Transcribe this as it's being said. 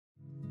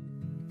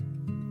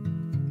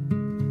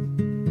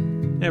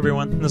Hey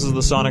everyone, this is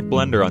the Sonic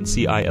Blender on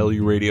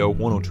CILU Radio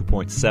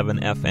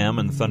 102.7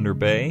 FM in Thunder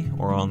Bay,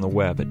 or on the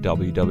web at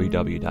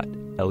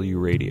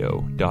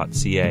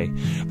www.luradio.ca.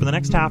 For the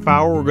next half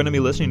hour, we're going to be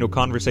listening to a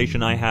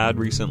conversation I had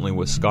recently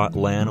with Scott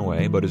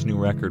Lanaway about his new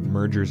record,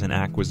 Mergers and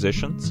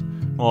Acquisitions.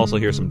 We'll also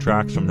hear some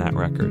tracks from that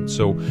record.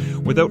 So,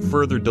 without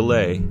further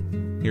delay,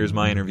 here's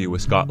my interview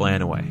with Scott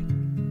Lanaway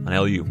on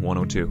LU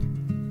 102.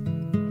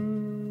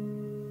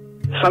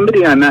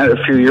 Somebody I met a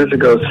few years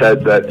ago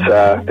said that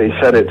they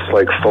said it's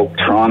like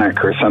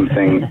folktronic or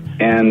something,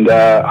 and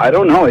I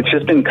don't know. It's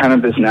just been kind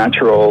of this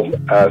natural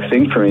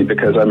thing for me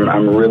because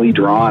I'm really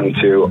drawn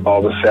to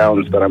all the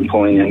sounds that I'm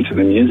pulling into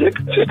the music.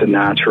 It's just a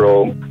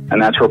natural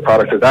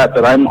product of that.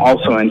 But I'm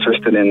also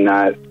interested in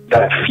that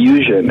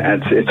fusion.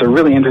 It's a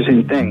really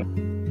interesting thing.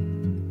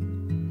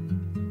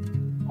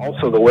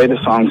 Also, the way the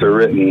songs are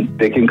written,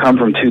 they can come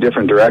from two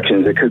different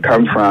directions. It could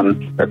come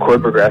from a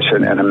chord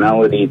progression and a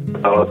melody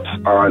developed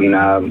on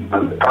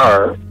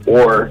guitar,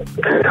 or it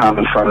could come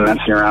from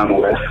messing around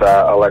with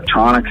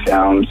electronic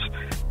sounds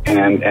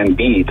and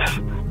beats,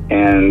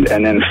 and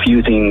then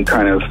fusing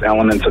kind of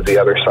elements of the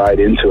other side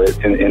into it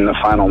in the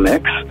final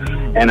mix.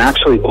 And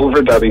actually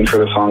overdubbing for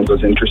the songs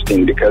was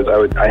interesting because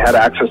I had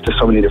access to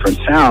so many different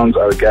sounds.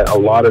 I would get a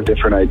lot of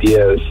different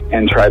ideas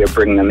and try to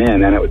bring them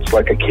in. And it was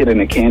like a kid in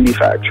a candy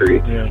factory.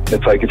 Yeah.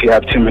 It's like if you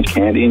have too much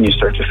candy and you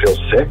start to feel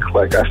sick.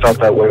 Like I felt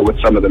that way with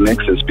some of the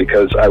mixes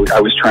because I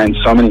was trying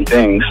so many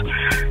things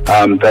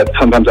that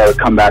sometimes I would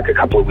come back a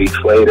couple of weeks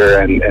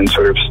later and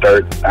sort of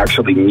start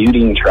actually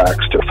muting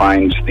tracks to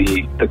find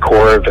the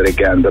core of it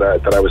again that I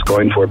was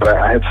going for. But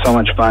I had so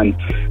much fun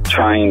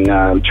trying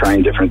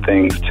different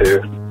things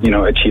to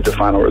achieve the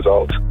final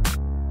result.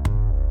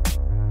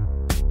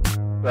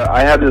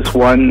 I have this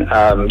one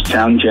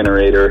sound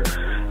generator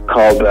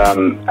called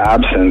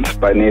Absinthe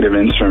by Native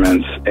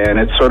Instruments, and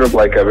it's sort of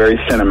like a very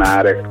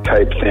cinematic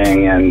type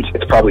thing, and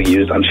it's probably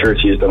used, I'm sure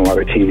it's used in a lot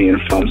of TV and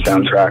film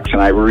soundtracks,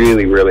 and I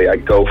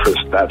go for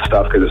that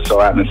stuff because it's so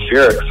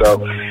atmospheric.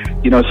 So,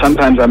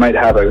 sometimes I might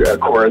have a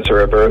chorus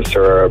or a verse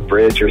or a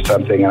bridge or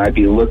something, and I'd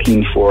be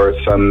looking for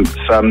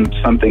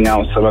something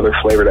else, some other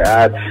flavor to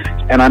add,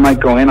 and I might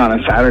go in on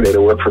a Saturday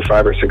to work for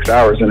 5 or 6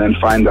 hours and then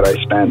find that I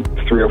spent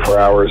 3 or 4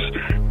 hours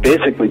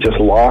basically just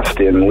lost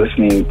in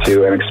listening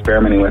to and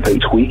experimenting with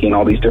and tweaking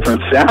all these different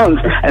sounds,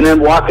 and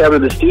then walk out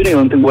of the studio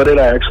and think, what did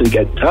I actually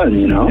get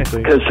done,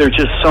 Because there's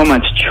just so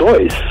much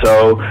choice.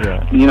 So,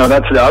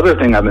 that's the other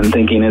thing I've been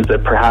thinking is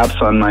that perhaps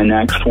on my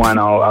next one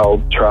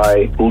I'll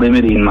try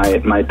limiting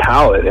my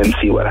palette and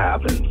see what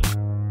happens.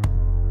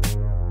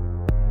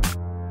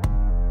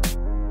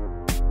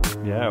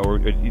 Yeah, or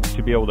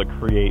to be able to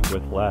create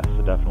with less,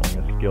 definitely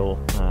a skill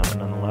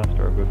nonetheless,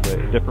 or a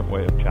different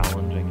way of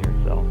challenging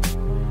yourself.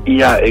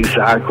 Yeah,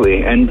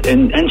 exactly, and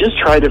just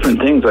try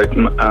different things. Like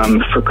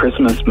for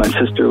Christmas, my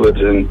sister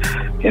lives in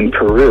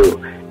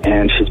Peru,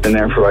 and she's been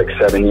there for like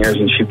 7 years,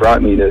 and she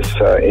brought me this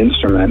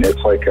instrument.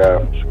 It's like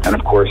and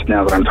of course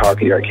now that I'm talking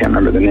to you, I can't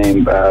remember the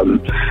name,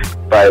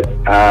 but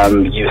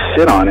you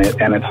sit on it,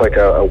 and it's like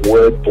a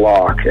wood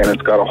block, and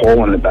it's got a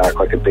hole in the back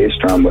like a bass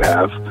drum would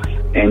have.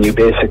 And you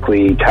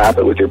basically tap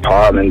it with your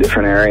palm in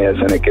different areas,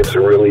 and it gives a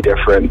really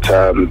different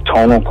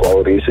tonal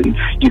qualities. And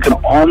you can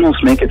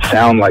almost make it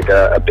sound like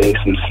a bass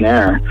and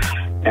snare,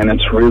 and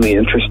it's really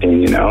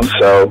interesting,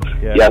 So,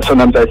 yeah,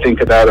 sometimes I think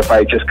about if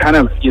I just kind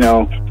of,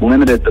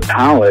 limited the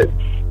palette,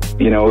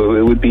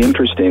 it would be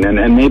interesting.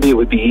 And maybe it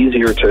would be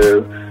easier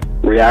to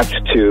react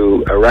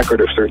to a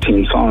record of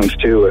 13 songs,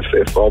 too,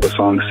 if all the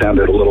songs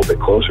sounded a little bit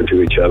closer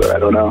to each other. I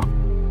don't know.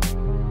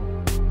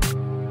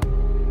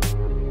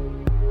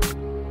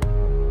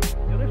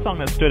 Song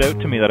that stood out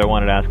to me that I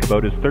wanted to ask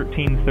about is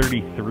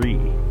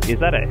 1333. Is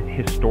that a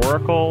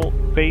historical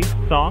based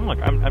song? Like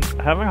I'm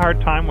having a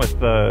hard time with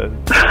the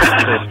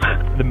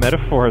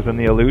metaphors and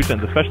the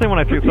allusions, especially when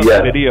I see some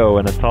video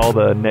and it's all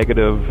the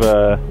negative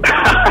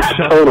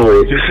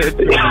totally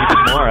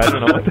more. I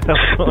don't know what the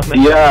hell's going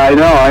on. Yeah, I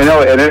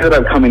know. It ended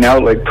up coming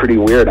out like pretty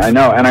weird. I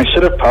know, and I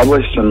should have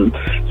published some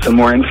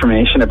more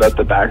information about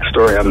the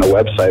backstory on the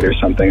website or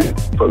something,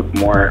 put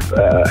more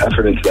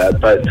effort into that.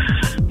 But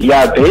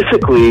yeah,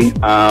 basically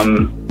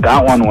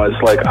that one was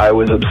like I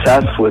was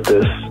obsessed with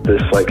this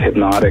like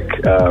hypnotic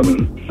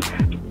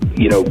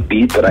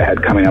beat that I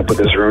had coming up with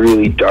this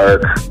really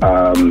dark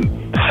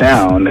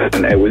sound,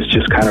 and it was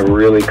just kind of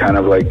really kind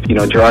of like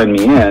drawing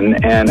me in.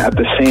 And at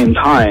the same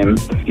time,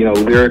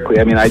 lyrically,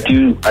 I mean, I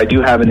do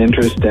have an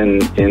interest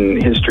in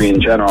history in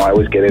general. I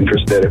always get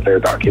interested if there are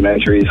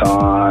documentaries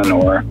on,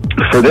 or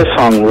for this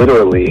song,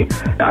 literally,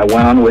 I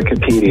went on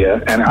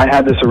Wikipedia, and I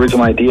had this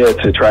original idea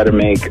to try to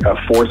make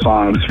 4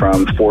 songs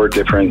from 4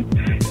 different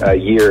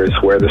years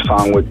where the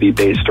song would be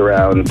based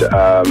around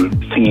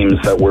themes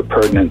that were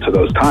pertinent to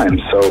those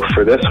times. So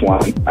for this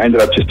one, I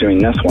ended up just doing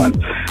this one,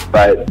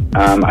 but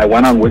I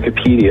went on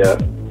Wikipedia,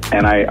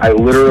 and I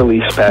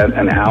literally spent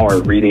an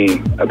hour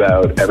reading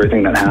about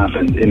everything that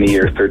happened in the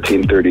year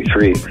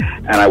 1333,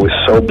 and I was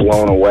so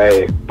blown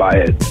away by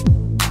it.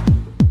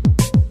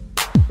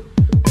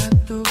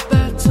 At the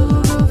Battle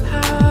of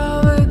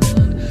Haddon,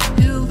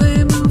 hill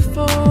they move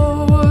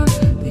forward,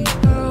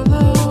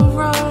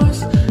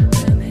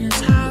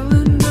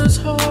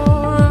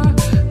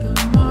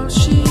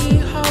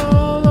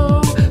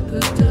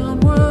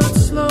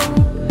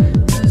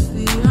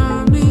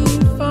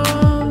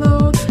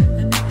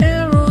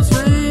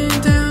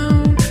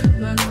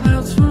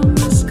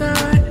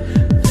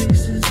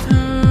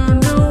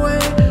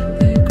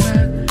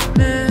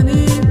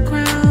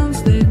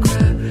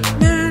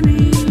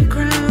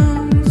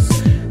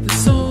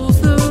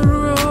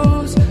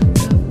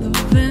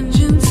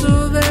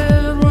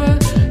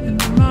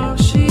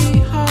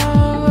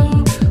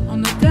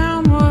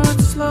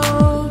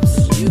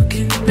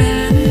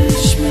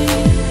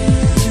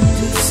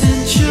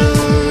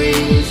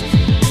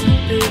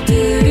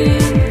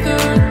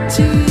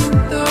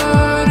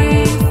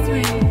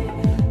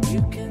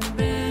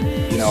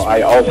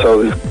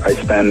 I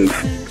spend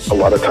a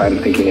lot of time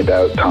thinking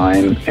about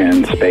time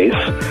and space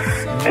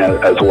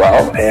as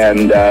well,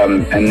 and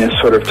this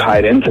sort of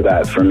tied into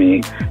that for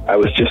me. I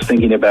was just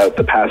thinking about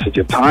the passage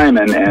of time,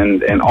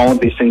 and all of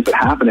these things that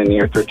happened in the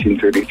year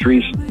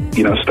 1333,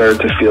 started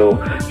to feel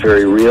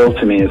very real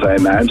to me as I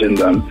imagined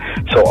them.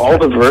 So all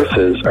the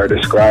verses are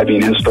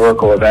describing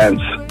historical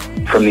events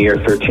from the year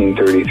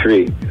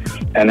 1333.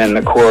 And then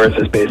the chorus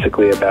is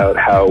basically about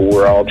how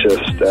we're all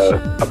just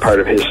a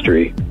part of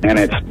history. And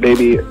it's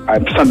maybe,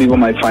 some people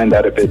might find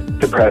that a bit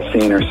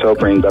depressing or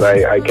sobering, but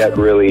I get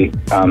really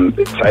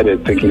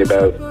excited thinking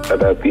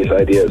about these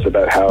ideas,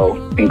 about how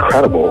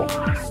incredible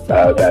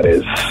that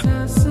is.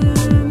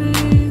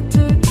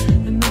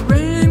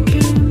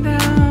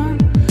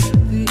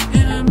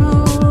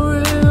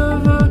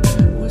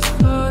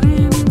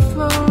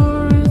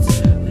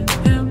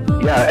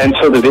 And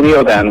so the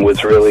video then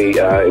was really,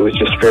 it was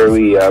just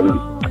fairly,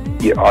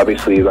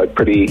 obviously like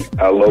pretty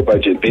low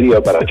budget video,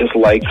 but I just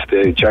liked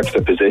the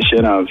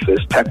juxtaposition of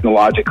this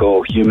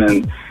technological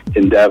human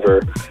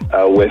endeavor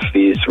with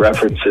these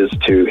references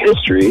to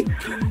history.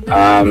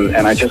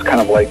 And I just kind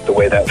of liked the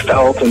way that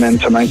felt. And then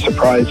to my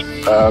surprise,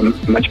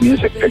 Much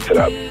Music picked it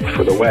up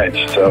for the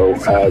wedge. So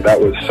that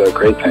was a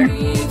great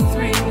thing.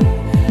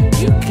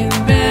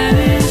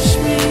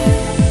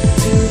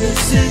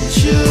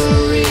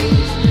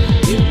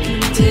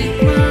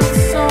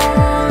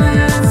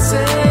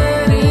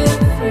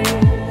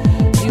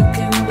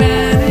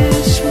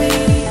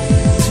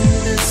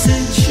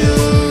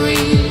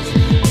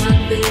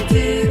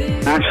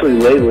 Actually,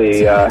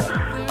 lately,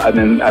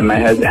 my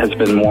head has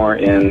been more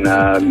in,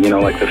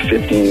 like the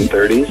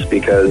 1530s,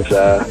 because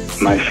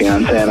my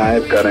fiance and I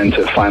have got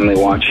into finally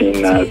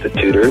watching The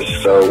Tudors,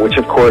 which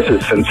of course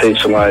is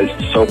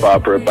sensationalized soap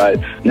opera, but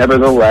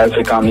nevertheless,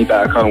 it got me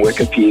back on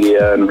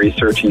Wikipedia and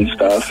researching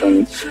stuff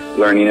and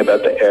learning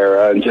about the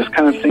era and just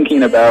kind of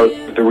thinking about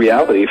the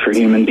reality for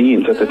human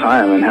beings at the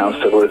time and how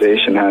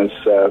civilization has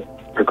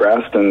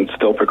progressed and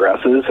still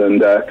progresses,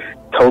 and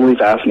totally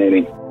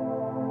fascinating.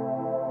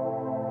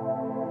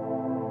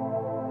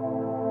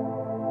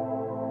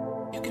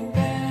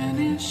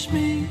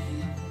 Me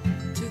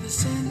to the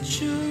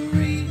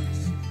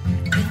centuries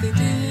like they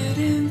did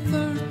in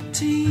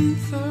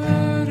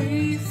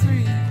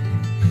 1333.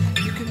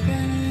 You can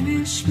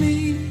banish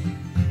me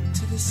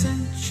to the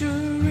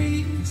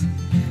centuries.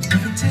 You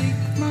can take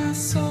my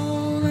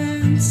soul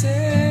and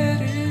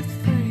set it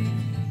free.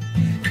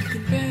 You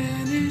can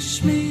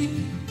banish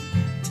me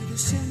to the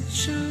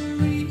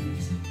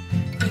centuries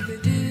like they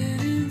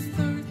did in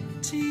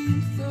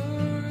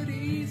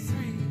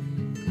 1333.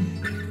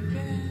 You can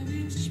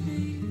banish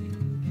me.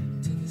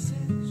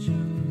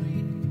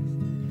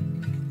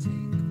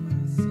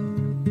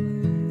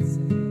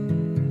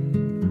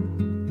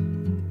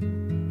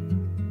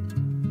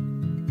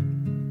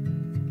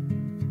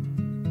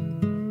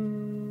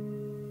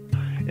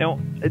 Now,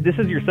 this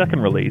is your second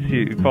release,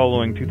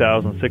 following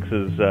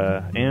 2006's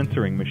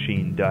Answering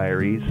Machine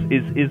Diaries.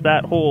 Is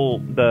that whole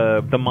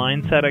the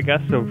mindset, I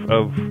guess, of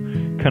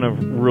kind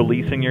of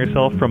releasing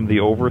yourself from the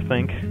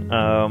overthink?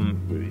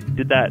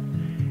 Did that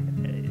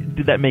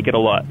make it a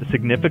lot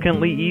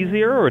significantly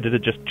easier, or did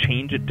it just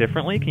change it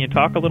differently? Can you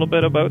talk a little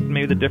bit about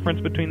maybe the difference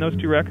between those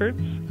two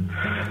records?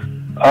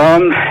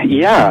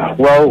 Yeah.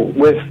 Well,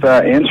 with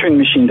Answering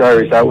Machine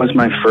Diaries, that was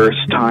my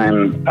first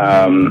time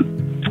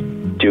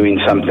doing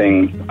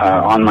something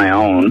on my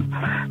own,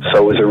 so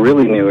it was a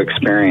really new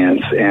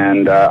experience,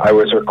 and I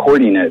was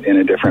recording it in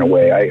a different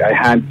way. I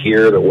had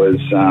gear that was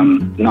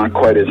not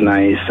quite as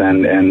nice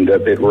and a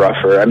bit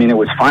rougher. I mean, it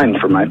was fine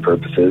for my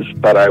purposes,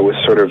 but I was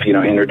sort of,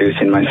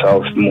 introducing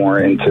myself more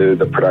into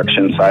the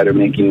production side of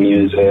making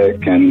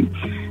music and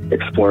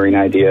exploring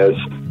ideas.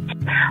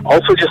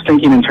 Also just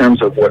thinking in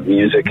terms of what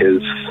music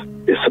is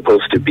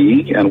supposed to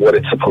be and what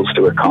it's supposed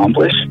to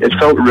accomplish. It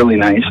felt really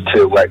nice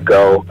to let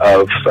go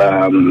of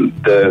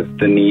the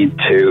need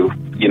to,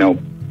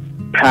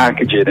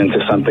 package it into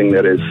something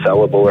that is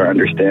sellable or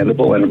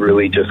understandable, and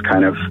really just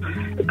kind of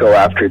go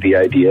after the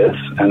ideas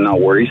and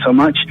not worry so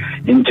much.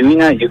 In doing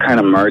that, you kind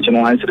of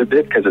marginalize it a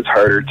bit because it's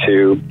harder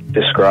to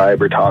describe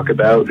or talk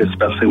about,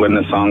 especially when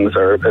the songs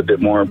are a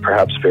bit more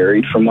perhaps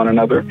varied from one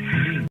another.